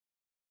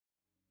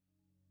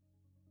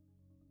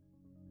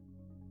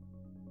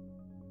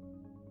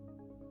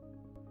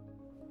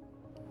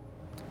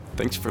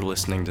Thanks for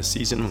listening to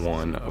Season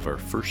 1 of our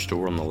First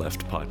Store on the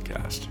Left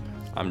podcast.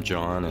 I'm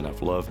John, and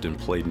I've loved and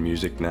played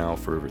music now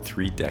for over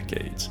 3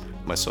 decades.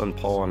 My son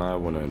Paul and I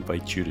want to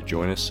invite you to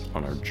join us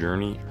on our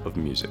journey of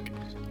music.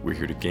 We're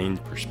here to gain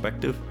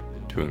perspective,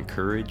 to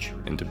encourage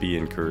and to be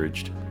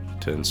encouraged,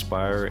 to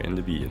inspire and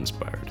to be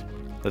inspired.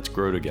 Let's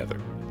grow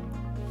together.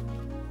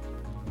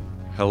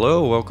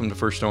 Hello, welcome to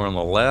First Store on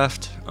the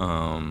Left.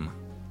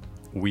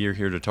 We are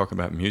here to talk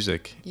about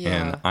music,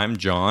 and I'm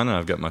John, and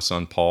I've got my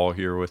son Paul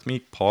here with me.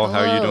 Paul, Hello.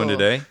 How are you doing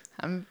today?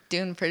 I'm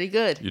doing pretty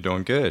good. You're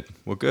doing good.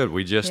 Well, good.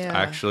 We just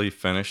actually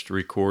finished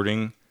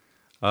recording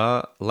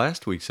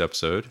last week's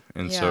episode,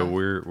 and so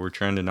we're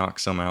trying to knock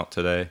some out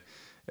today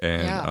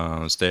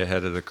and stay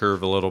ahead of the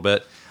curve a little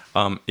bit.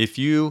 If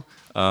you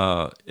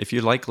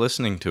like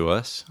listening to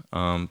us,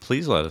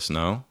 please let us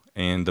know.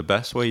 And the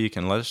best way you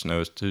can let us know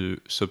is to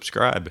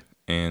subscribe.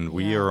 And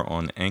we are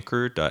on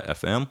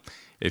Anchor.fm.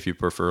 If you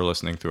prefer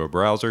listening through a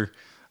browser,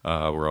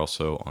 we're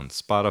also on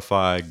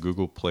Spotify,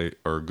 Google Play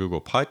or Google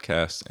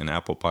Podcasts, and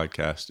Apple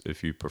Podcasts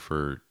if you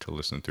prefer to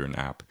listen through an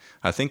app.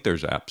 I think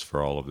there's apps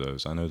for all of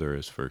those. I know there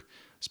is for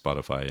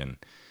Spotify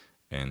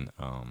and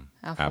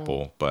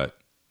Apple, but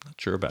not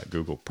sure about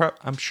Google.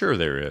 I'm sure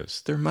there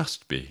is. There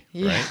must be,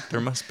 right? There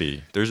must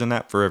be. There's an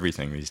app for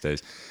everything these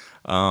days.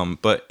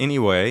 But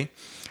anyway,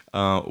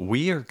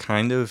 we are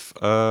kind of...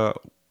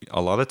 a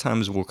lot of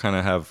times we'll kind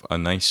of have a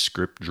nice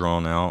script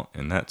drawn out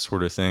and that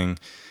sort of thing,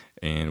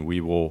 and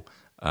we will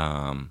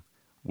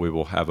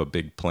have a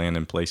big plan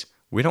in place.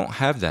 We don't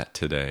have that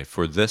today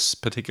for this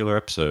particular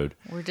episode.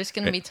 We're just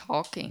going to be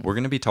talking. We're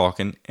going to be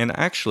talking, and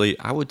actually,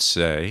 I would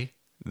say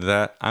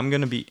that I'm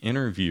going to be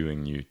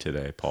interviewing you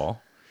today,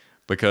 Paul,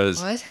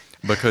 because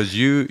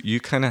you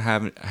kind of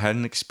had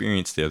an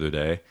experience the other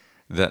day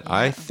that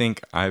I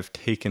think I've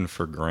taken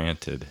for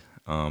granted.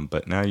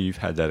 But now you've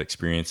had that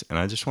experience, and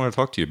I just want to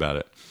talk to you about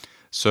it.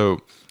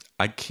 So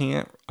I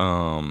can't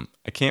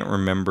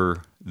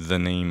remember the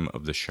name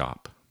of the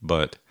shop,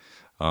 but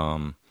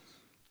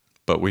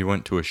we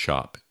went to a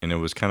shop, and it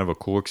was kind of a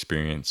cool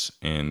experience.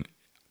 And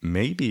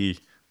maybe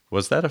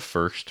was that a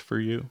first for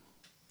you?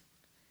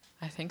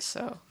 I think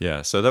so.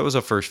 Yeah, so that was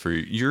a first for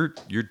you.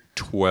 You're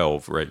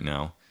 12 right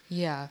now.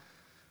 Yeah.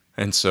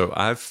 And so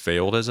I've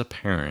failed as a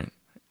parent,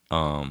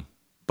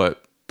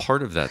 but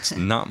part of that's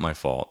not my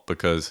fault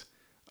because.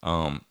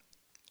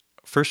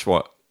 First of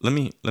all, let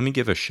me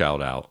give a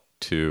shout out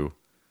to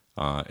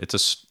it's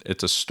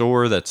a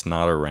store that's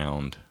not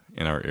around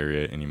in our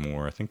area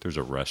anymore. I think there's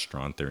a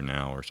restaurant there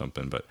now or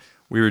something, but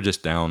we were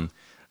just down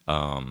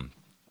and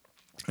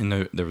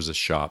there was a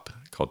shop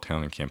called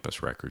Town and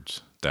Campus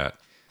Records that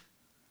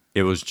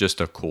it was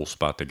just a cool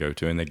spot to go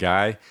to. And the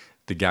guy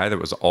that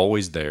was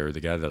always there, the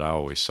guy that I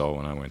always saw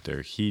when I went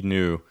there, he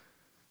knew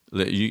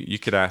that you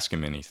could ask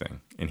him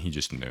anything and he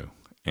just knew.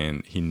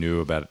 And he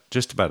knew about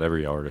just about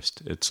every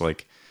artist. It's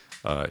like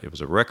it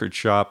was a record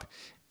shop,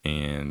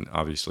 and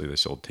obviously they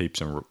sold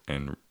tapes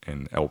and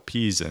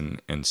LPs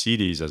and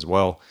CDs as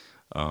well.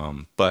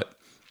 It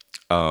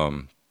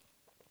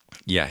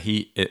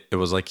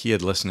was like he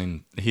had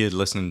listened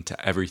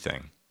to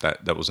everything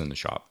that was in the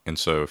shop. And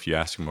so if you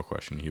asked him a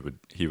question,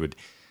 he would,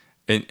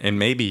 and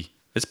maybe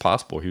it's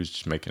possible he was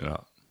just making it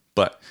up,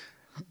 but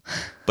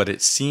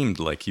it seemed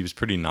like he was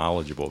pretty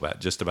knowledgeable about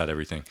just about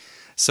everything.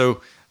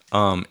 So.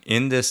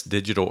 In this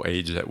digital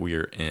age that we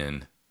are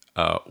in,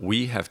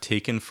 we have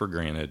taken for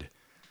granted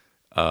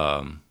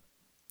the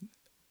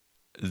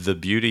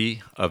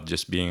beauty of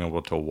just being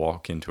able to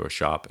walk into a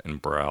shop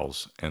and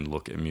browse and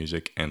look at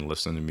music and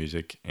listen to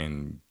music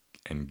and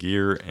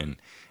gear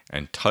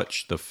and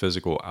touch the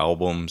physical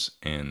albums.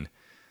 And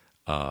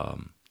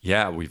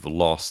we've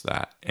lost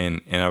that.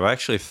 And I've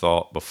actually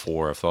thought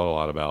a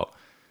lot about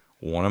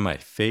one of my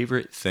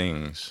favorite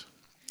things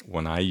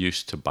when I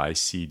used to buy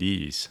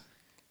CDs.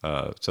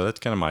 So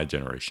that's kind of my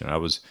generation. I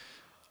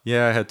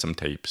had some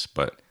tapes,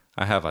 but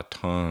I have a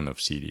ton of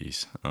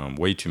CDs,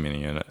 way too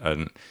many.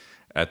 And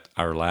at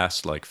our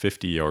last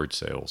 50 yard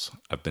sales,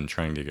 I've been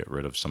trying to get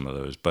rid of some of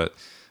those, but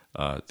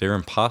they're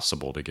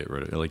impossible to get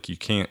rid of. Like you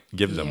can't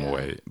give them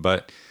away,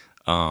 but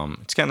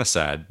it's kind of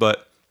sad.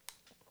 But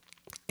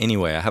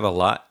anyway, I have a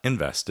lot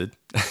invested,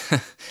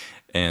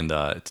 and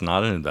it's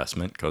not an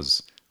investment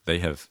because they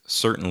have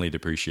certainly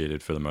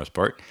depreciated for the most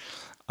part.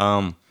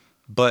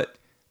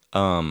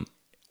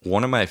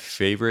 One of my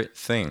favorite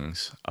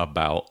things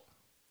about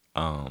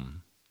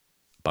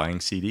buying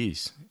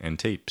CDs and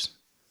tapes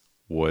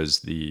was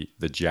the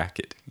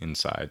jacket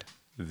inside.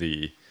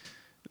 The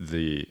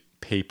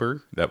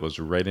paper that was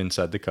right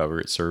inside the cover.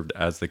 It served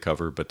as the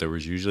cover, but there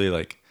was usually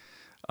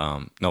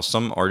now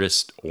some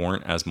artists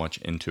weren't as much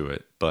into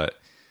it, but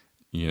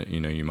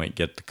you might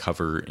get the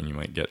cover and you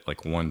might get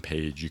one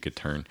page you could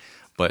turn.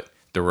 But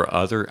there were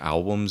other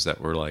albums that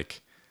were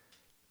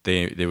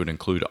They would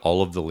include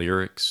all of the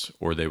lyrics,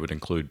 or they would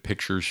include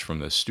pictures from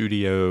the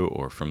studio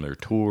or from their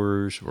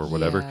tours or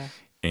whatever. Yeah.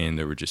 And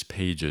there were just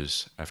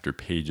pages after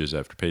pages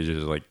after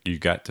pages. Like you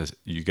got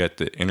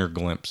the inner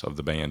glimpse of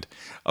the band.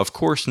 Of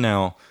course,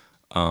 now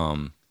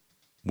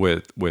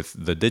with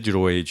the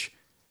digital age,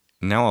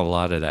 now a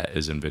lot of that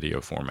is in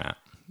video format.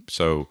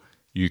 So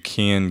you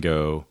can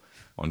go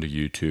onto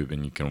YouTube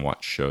and you can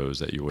watch shows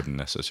that you wouldn't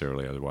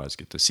necessarily otherwise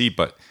get to see,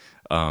 but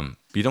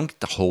you don't get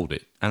to hold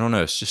it. I don't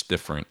know. It's just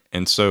different.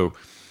 And so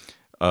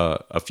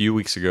a few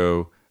weeks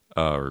ago,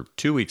 or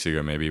 2 weeks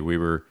ago, maybe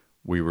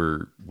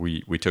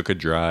we took a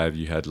drive.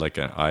 You had like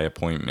an eye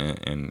appointment,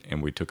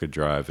 and we took a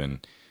drive,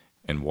 and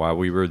while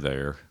we were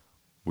there,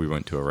 we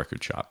went to a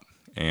record shop.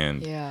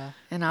 And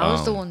and I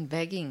was the one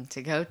begging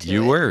to go to.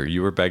 You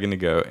were begging to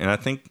go, and I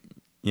think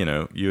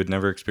you had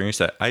never experienced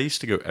that. I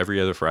used to go every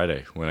other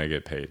Friday when I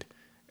get paid,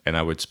 and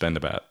I would spend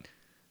about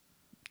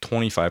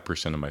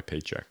 25% of my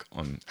paycheck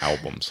on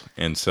albums.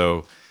 And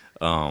so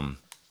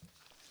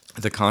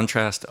the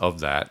contrast of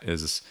that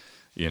is,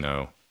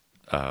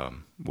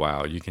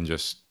 wow, you can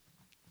just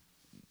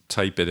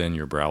type it in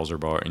your browser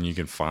bar and you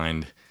can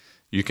find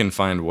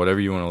whatever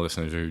you want to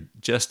listen to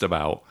just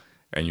about,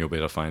 and you'll be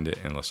able to find it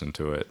and listen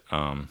to it.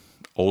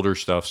 Older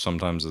stuff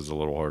sometimes is a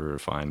little harder to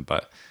find,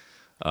 but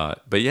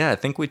yeah, I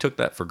think we took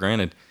that for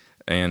granted.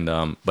 And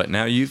but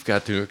now you've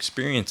got to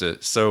experience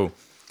it. So,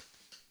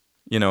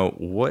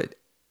 what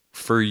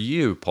for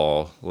you,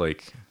 Paul,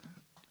 like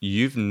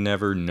you've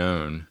never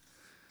known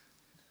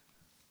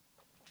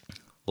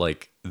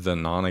like the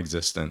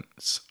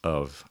non-existence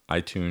of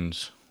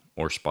iTunes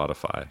or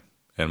Spotify,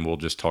 and we'll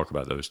just talk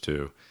about those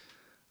two.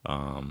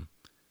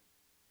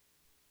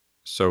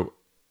 So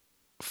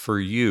for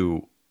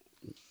you,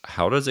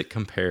 how does it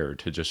compare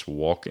to just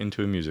walk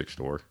into a music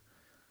store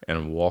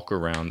and walk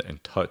around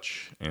and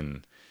touch,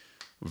 and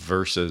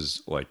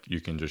versus like you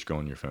can just go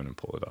on your phone and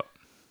pull it up?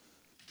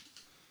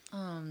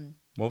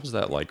 What was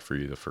that like for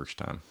you the first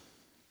time?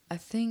 I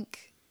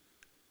think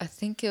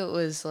it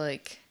was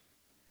like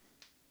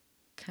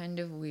kind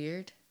of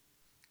weird,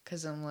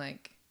 because I'm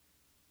like,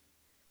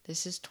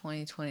 this is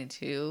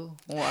 2022.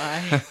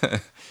 Why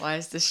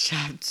is the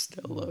shop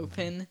still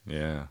open?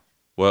 Yeah.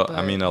 Well,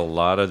 I mean, a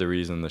lot of the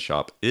reason the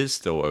shop is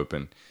still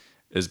open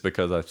is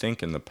because I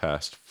think in the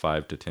past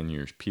 5 to 10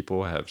 years,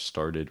 people have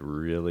started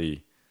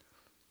really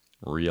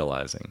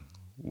realizing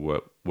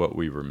what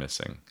we were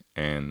missing.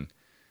 And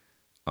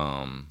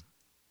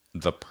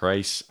the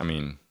price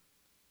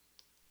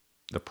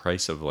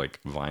of like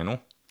vinyl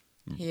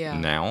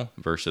now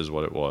versus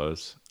what it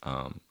was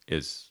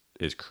is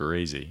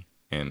crazy.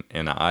 And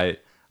I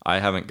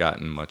haven't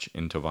gotten much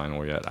into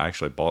vinyl yet. I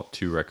actually bought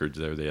 2 records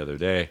there the other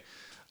day.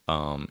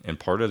 And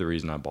part of the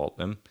reason I bought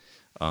them,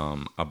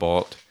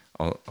 I'll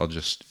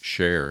just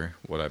share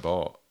what I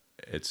bought.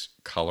 It's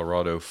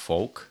Colorado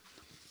folk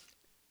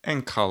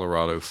and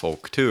Colorado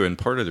folk too. And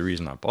part of the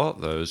reason I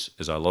bought those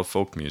is I love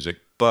folk music,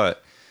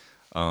 but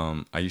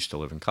I used to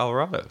live in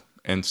Colorado.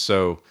 And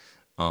so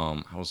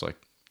I was like,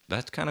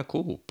 that's kind of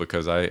cool,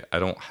 because I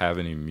don't have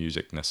any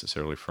music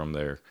necessarily from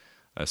there,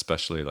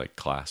 especially like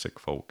classic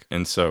folk.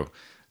 And so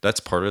that's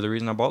part of the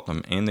reason I bought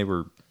them. And they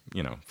were,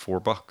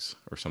 $4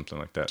 or something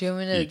like that. Do you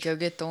want me to go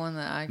get the one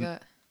that I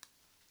got?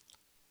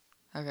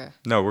 Okay.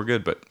 No, we're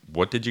good. But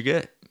what did you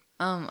get?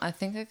 I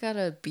think I got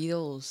a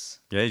Beatles.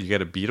 Yeah, you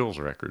got a Beatles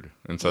record.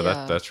 And so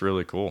that's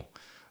really cool.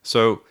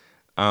 So,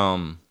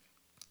 I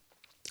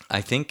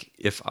think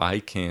if I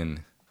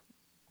can,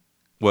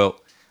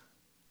 well,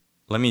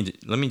 let me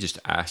just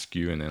ask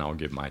you, and then I'll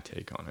give my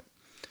take on it.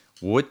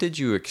 What did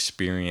you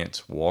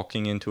experience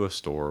walking into a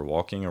store,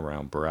 walking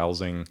around,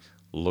 browsing,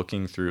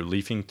 leafing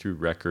through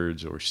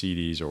records or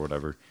CDs or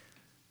whatever,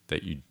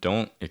 that you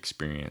don't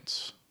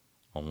experience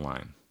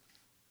online?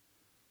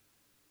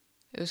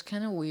 It was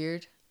kind of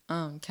weird,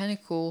 kind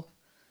of cool,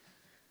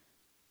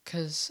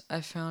 because I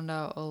found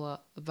out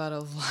about a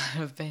lot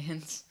of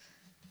bands.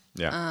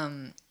 Yeah.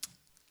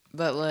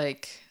 But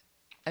like,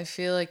 I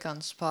feel like on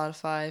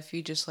Spotify, if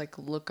you just like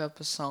look up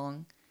a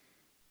song,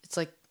 it's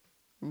like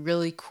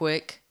really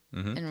quick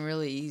and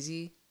really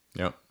easy.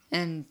 Yep.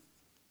 And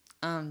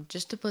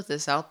just to put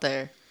this out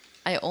there,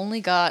 I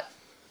only got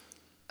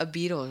a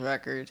Beatles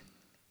record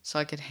so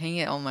I could hang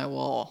it on my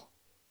wall.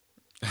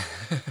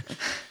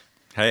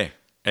 Hey,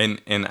 and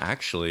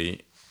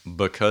actually,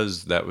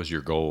 because that was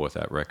your goal with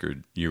that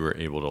record, you were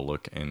able to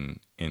look in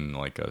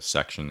like a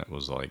section that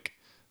was like,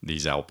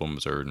 these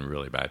albums are in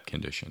really bad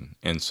condition.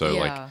 And so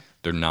like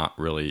they're not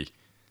really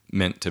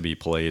meant to be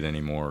played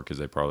anymore because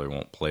they probably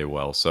won't play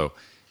well. So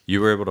you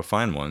were able to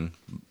find one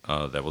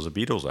that was a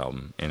Beatles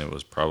album, and it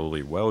was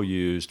probably well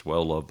used,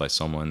 well loved by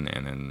someone,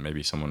 and then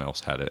maybe someone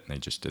else had it and they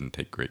just didn't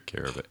take great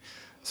care of it.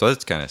 So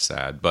that's kind of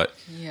sad. But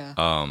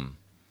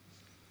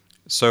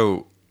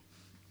so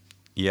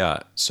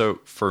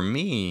for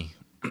me,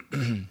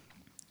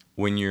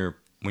 when you're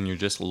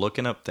just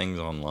looking up things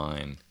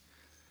online,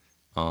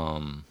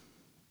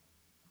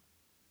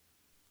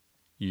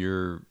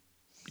 you're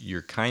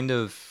kind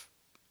of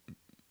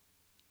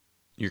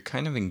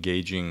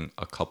engaging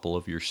a couple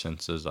of your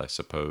senses, I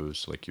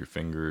suppose, like your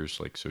fingers,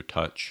 like so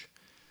touch,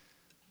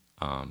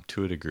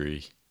 to a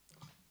degree,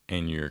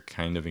 and you're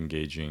kind of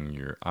engaging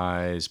your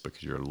eyes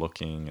because you're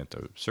looking at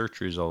the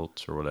search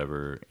results or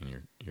whatever,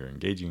 and you're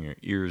engaging your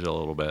ears a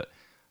little bit,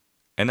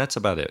 and that's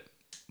about it.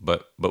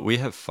 But we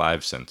have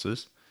 5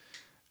 senses,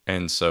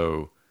 and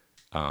so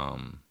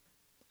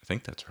I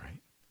think that's right.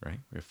 Right?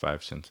 We have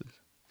 5 senses.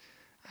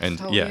 And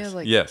I thought we had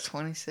like yes.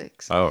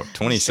 26. Oh,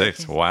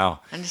 26. Wow.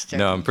 I'm just joking.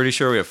 No, I'm pretty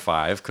sure we have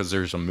 5 because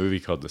there's a movie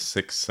called The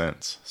Sixth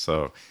Sense.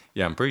 So,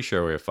 yeah, I'm pretty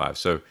sure we have 5.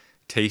 So,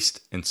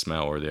 taste and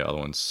smell are the other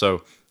ones.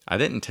 So, I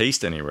didn't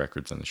taste any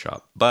records in the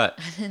shop, but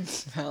I didn't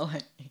smell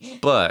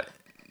it. But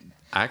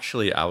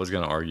actually, I was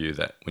going to argue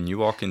that when you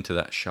walk into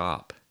that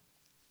shop,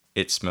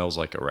 it smells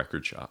like a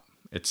record shop.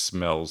 It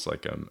smells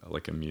like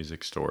a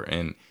music store,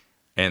 and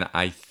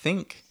I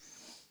think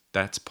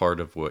that's part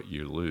of what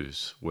you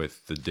lose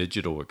with the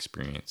digital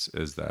experience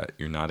is that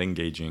you're not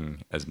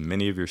engaging as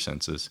many of your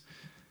senses,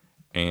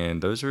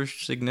 and those are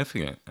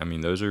significant. I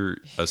mean, those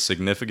are a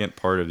significant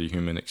part of the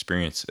human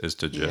experience is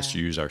to just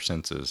use our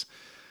senses.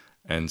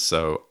 And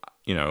so,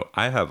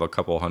 I have a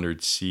couple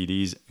hundred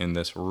CDs in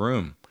this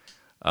room,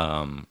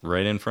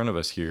 right in front of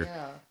us here.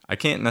 Yeah. I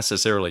can't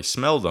necessarily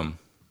smell them,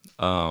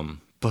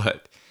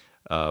 but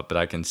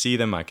I can see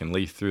them. I can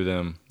leaf through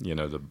them.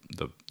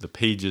 The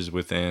pages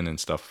within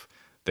and stuff.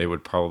 They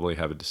would probably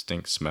have a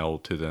distinct smell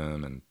to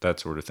them and that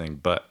sort of thing.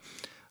 But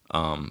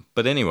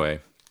anyway,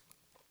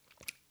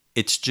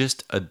 it's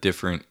just a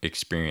different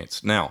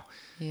experience. Now,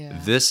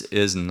 this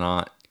is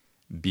not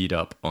beat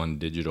up on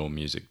Digital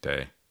Music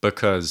Day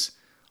because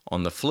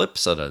on the flip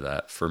side of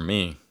that, for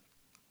me,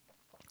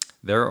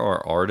 there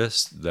are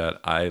artists that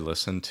I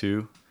listen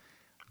to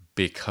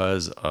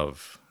because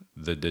of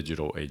the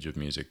digital age of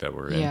music that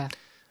we're in.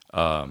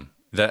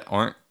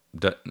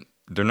 That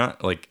they're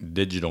not like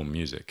digital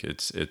music.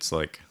 It's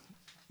like,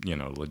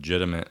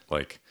 legitimate,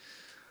 like,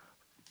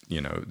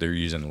 they're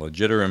using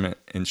legitimate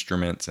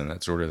instruments and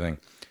that sort of thing.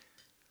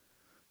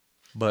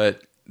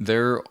 But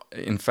they're,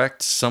 in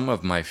fact, some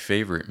of my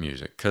favorite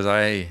music, because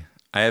I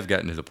have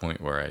gotten to the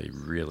point where I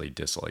really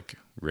dislike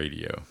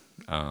radio.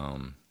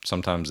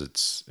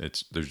 Sometimes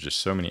there's just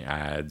so many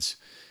ads,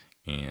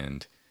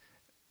 and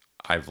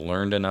I've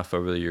learned enough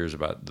over the years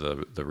about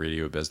the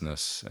radio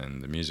business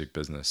and the music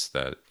business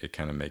that it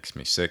kind of makes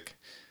me sick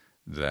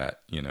that,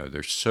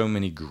 there's so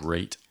many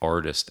great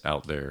artists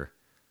out there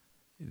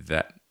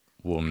that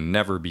will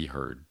never be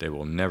heard. They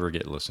will never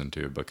get listened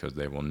to because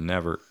they will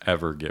never,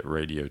 ever get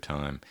radio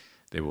time.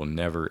 They will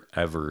never,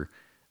 ever,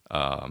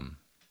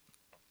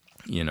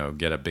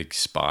 get a big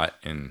spot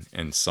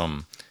in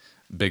some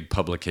big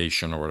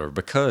publication or whatever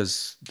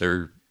because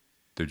they're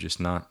just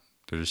not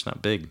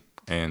big,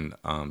 and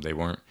they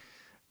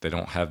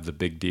don't have the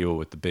big deal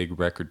with the big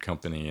record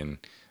company,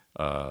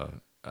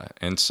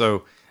 and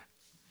so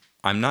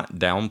I'm not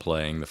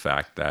downplaying the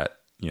fact that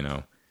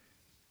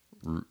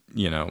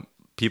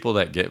people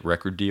that get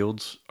record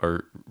deals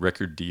are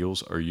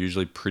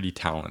usually pretty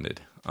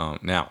talented.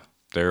 Now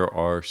there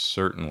are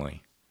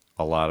certainly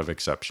a lot of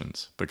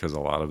exceptions because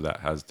a lot of that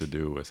has to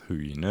do with who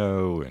you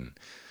know and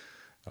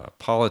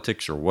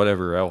politics or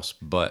whatever else.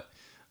 But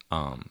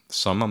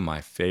some of my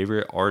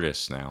favorite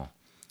artists now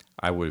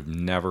I would have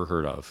never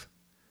heard of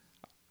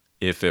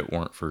if it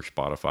weren't for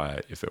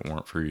Spotify, if it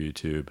weren't for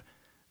YouTube.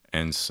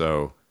 And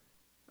so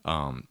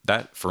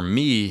that, for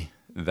me,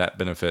 that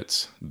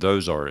benefits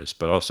those artists,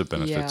 but also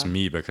benefits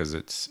me because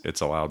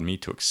it's allowed me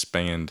to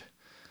expand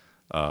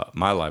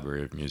my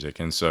library of music.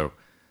 And so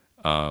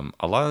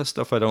a lot of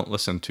stuff I don't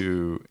listen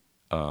to,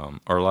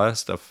 or a lot of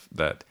stuff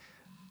that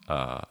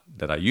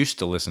I used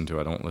to listen to,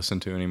 I don't listen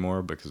to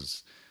anymore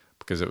because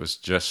it was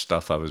just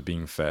stuff I was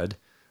being fed.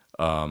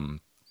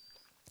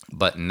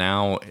 But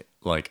now,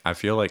 like, I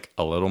feel like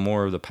a little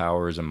more of the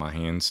power is in my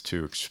hands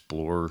to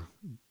explore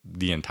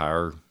the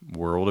entire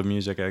world of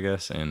music, I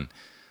guess. And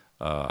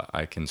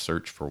I can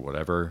search for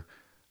whatever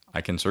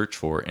I can search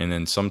for. And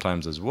then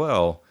sometimes as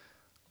well,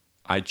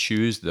 I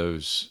choose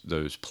those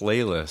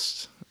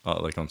playlists,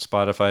 like on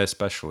Spotify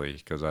especially,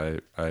 because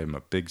I'm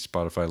a big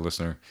Spotify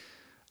listener.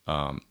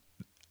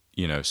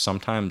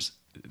 Sometimes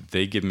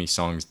they give me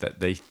songs that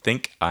they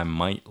think I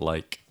might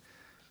like.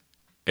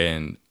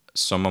 And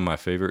some of my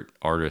favorite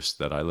artists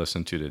that I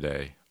listen to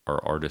today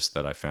are artists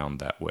that I found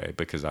that way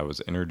because I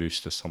was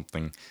introduced to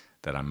something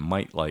that I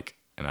might like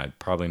and I'd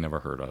probably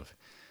never heard of.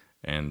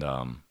 And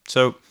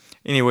so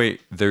anyway,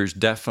 there's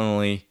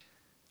definitely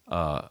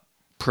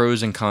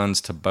pros and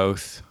cons to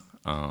both.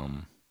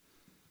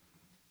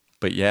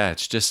 But yeah,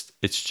 it's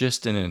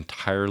just an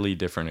entirely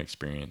different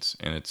experience.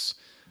 And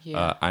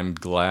I'm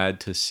glad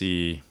to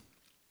see,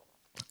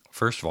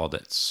 first of all,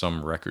 that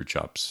some record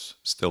shops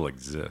still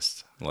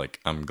exist.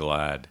 Like, I'm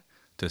glad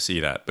to see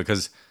that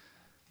because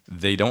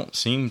they don't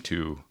seem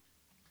to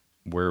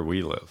where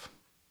we live.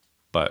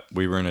 But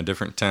we were in a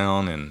different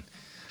town, and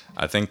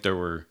I think there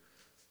were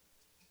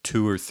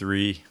 2 or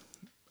 3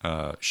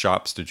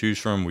 shops to choose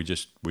from. We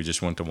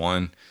just went to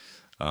one.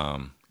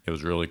 It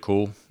was really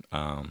cool.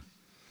 I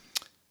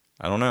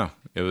don't know.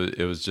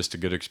 It was just a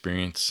good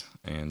experience,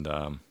 and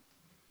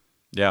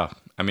yeah.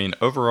 I mean,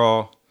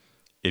 overall,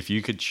 if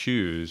you could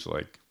choose,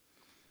 like,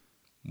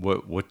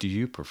 what do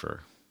you prefer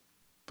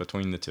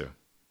between the two?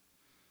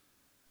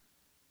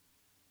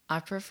 I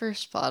prefer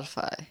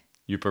Spotify.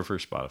 You prefer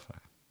Spotify,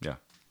 yeah.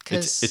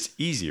 It's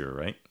easier,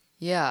 right?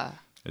 Yeah.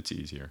 It's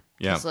easier.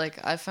 Yeah. Because, like,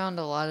 I found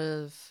a lot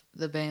of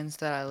the bands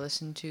that I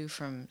listen to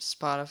from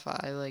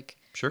Spotify, like,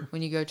 Sure.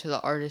 when you go to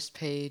the artist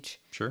page,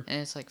 Sure.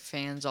 and it's like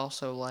fans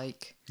also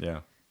like.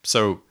 Yeah.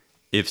 So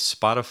if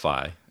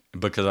Spotify,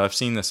 because I've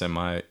seen this in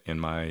my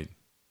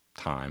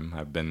time,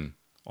 I've been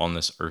on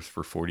this earth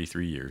for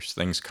 43 years.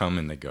 Things come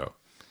and they go.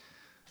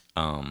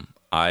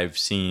 I've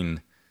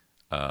seen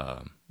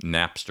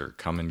Napster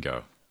come and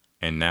go,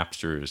 and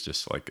Napster is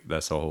just like,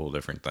 that's a whole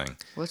different thing.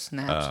 What's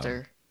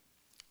Napster?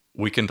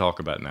 We can talk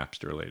about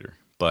Napster later,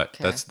 but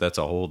Okay. that's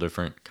a whole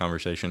different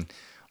conversation.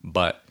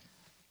 But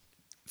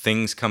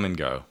things come and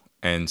go,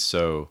 and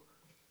so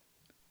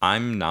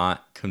I'm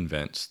not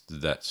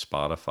convinced that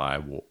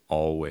Spotify will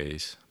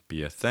always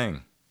be a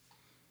thing.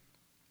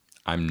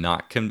 I'm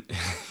not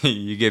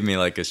you give me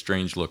like a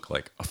strange look,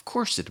 like, of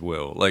course it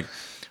will. Like,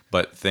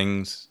 but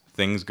things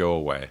go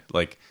away.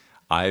 Like,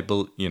 I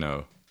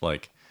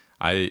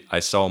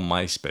saw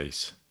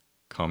MySpace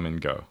come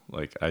and go.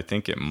 Like, I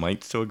think it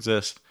might still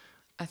exist.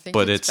 I think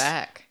it's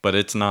back. But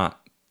it's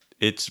not.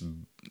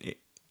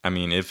 I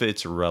mean, if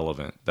it's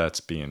relevant, that's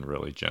being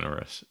really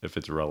generous. If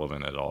it's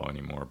relevant at all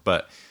anymore.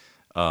 But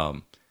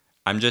I'm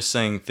just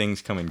saying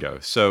things come and go.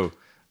 So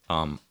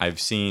I've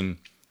seen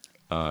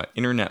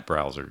internet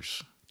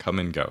browsers come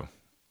and go.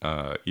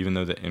 Even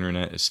though the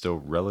internet is still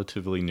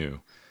relatively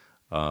new,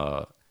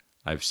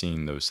 I've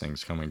seen those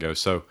things come and go.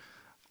 So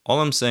all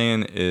I'm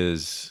saying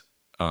is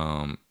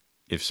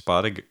if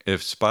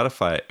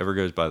Spotify ever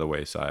goes by the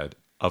wayside,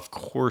 of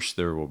course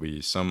there will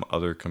be some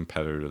other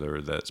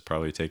competitor that's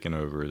probably taken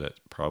over, that's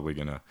probably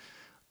going to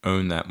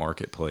own that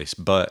marketplace.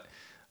 But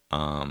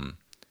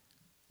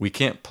we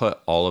can't put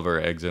all of our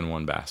eggs in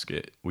one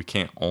basket. We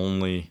can't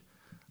only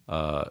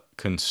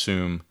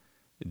consume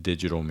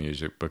digital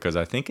music, because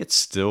I think it's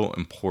still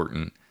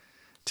important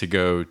to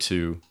go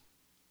to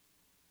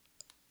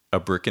a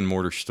brick and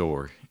mortar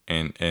store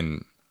and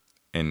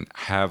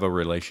have a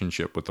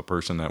relationship with the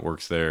person that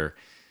works there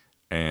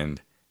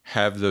and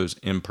have those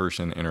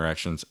in-person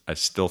interactions. I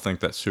still think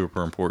that's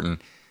super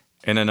important.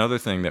 And another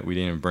thing that we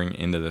didn't bring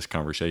into this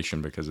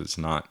conversation, because it's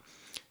not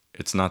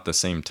the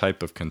same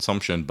type of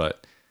consumption,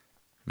 but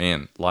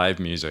man, live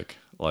music,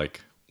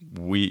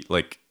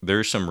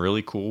 there's some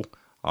really cool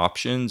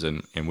options,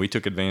 and we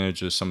took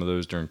advantage of some of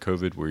those during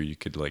COVID, where you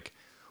could like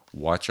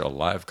watch a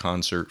live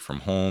concert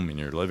from home in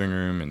your living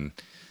room, and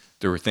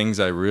there were things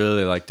I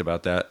really liked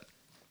about that,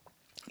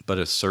 but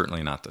it's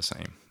certainly not the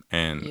same.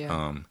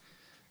 And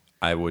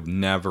I would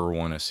never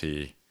want to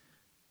see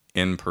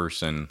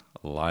in-person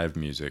live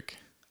music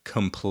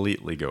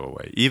completely go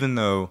away, even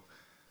though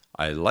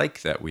I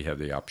like that we have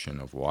the option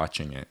of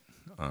watching it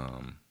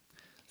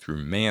through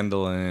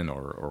Mandolin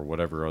or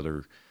whatever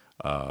other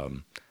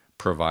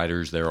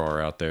providers there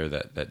are out there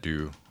that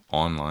do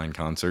online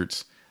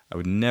concerts. I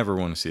would never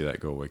want to see that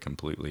go away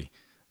completely,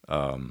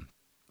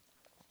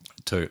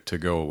 to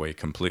go away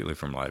completely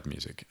from live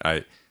music.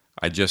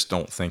 I just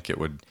don't think it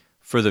would,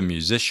 for the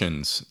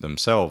musicians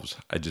themselves,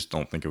 I just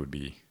don't think it would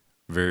be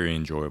very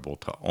enjoyable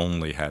to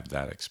only have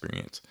that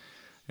experience.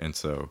 And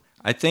so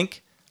I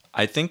think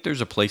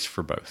there's a place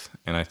for both,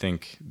 and I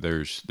think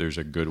there's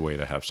a good way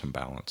to have some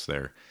balance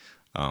there.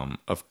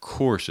 Of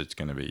course, it's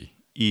going to be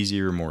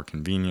easier, more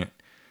convenient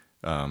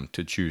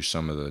to choose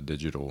some of the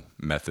digital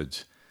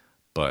methods,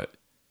 but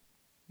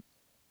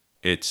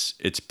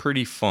it's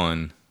pretty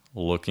fun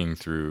looking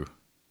through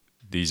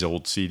these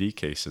old CD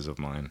cases of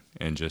mine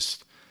and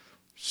just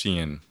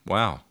seeing,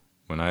 wow,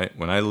 when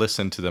I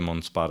listen to them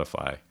on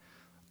Spotify,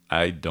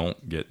 I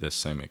don't get this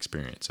same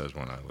experience as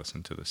when I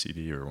listen to the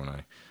CD or when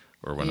I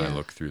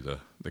look through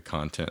the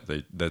content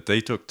that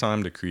they took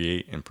time to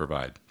create and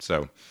provide.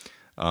 So,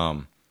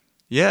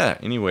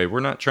 anyway, we're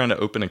not trying to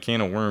open a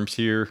can of worms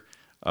here.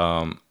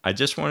 I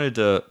just wanted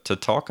to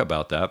talk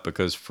about that,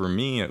 because for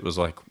me, it was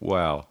like,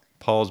 wow,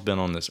 Paul's been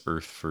on this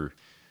earth for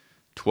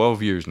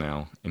 12 years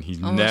now, and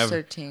he's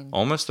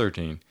almost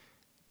 13,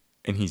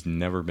 and he's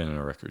never been in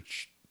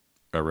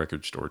a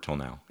record store till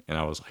now. And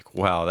I was like,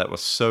 wow, that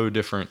was so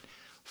different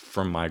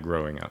from my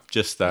growing up,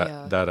 just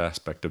that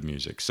aspect of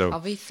music. So I'll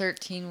be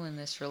 13 when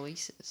this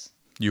releases.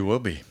 You will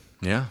be.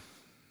 Yeah,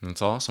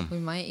 that's awesome. We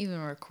might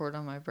even record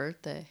on my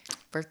birthday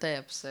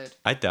episode.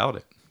 I doubt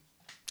it.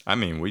 I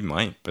mean, we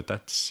might, but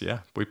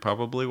we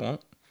probably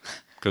won't,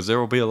 because there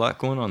will be a lot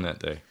going on that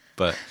day.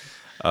 But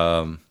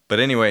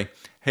anyway,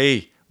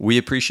 hey, we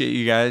appreciate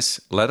you guys.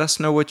 Let us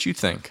know what you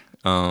think.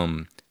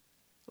 We'll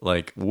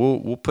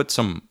put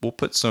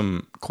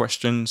some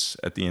questions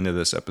at the end of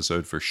this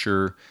episode for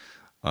sure.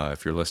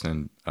 If you're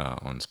listening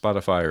on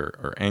Spotify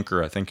or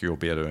Anchor, I think you'll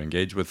be able to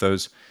engage with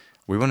those.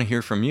 We want to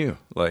hear from you.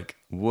 Like,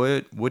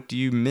 what do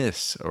you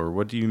miss, or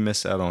what do you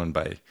miss out on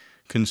by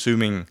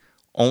consuming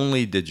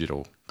only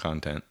digital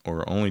content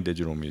or only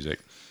digital music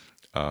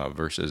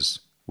versus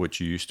what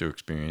you used to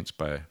experience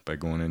by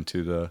going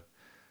into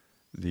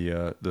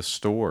the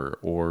store?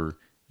 Or,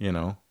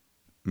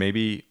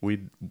 maybe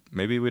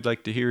we'd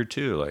like to hear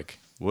too, like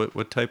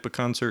what type of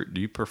concert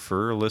do you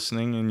prefer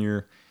listening in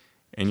your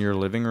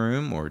living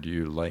room, or do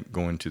you like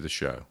going to the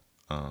show?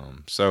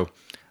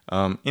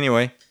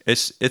 Anyway,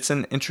 it's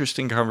an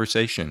interesting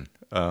conversation.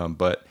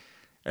 But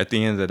at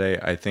the end of the day,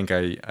 I think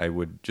I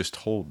would just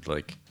hold,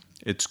 like,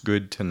 it's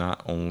good to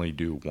not only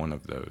do one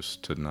of those,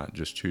 to not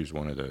just choose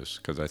one of those,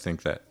 because I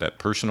think that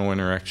personal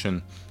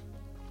interaction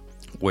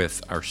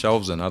with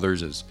ourselves and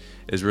others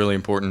is really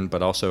important,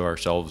 but also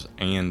ourselves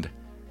and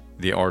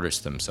the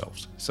artists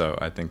themselves. So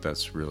I think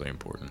that's really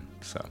important.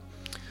 So,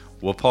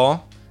 well,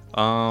 Paul,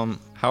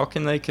 how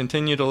can they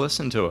continue to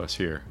listen to us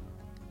here?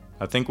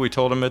 I think we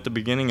told them at the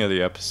beginning of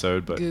the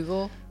episode, but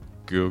Google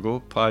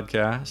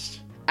Podcast,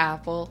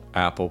 Apple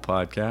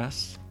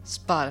Podcast,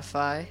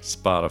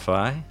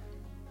 Spotify,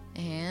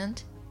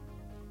 and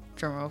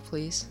drumroll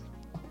please,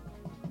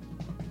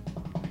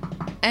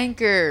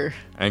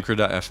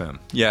 Anchor.fm.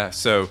 Yeah,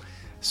 so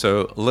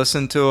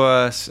listen to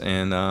us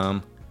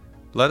and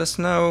let us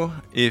know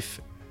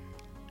if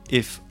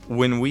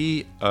when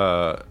we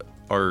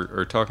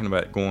are talking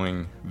about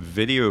going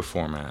video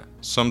format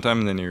sometime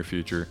in the near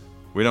future,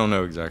 we don't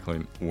know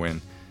exactly when,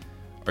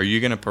 are you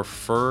going to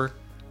prefer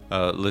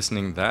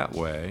listening that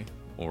way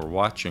or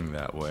watching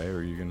that way, or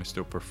are you going to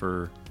still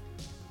prefer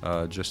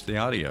just the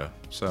audio?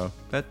 So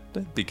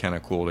that'd be kind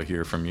of cool to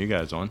hear from you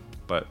guys on.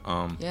 But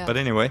But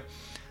anyway,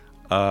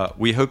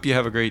 we hope you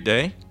have a great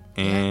day,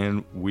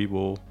 and we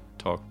will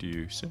talk to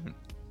you soon.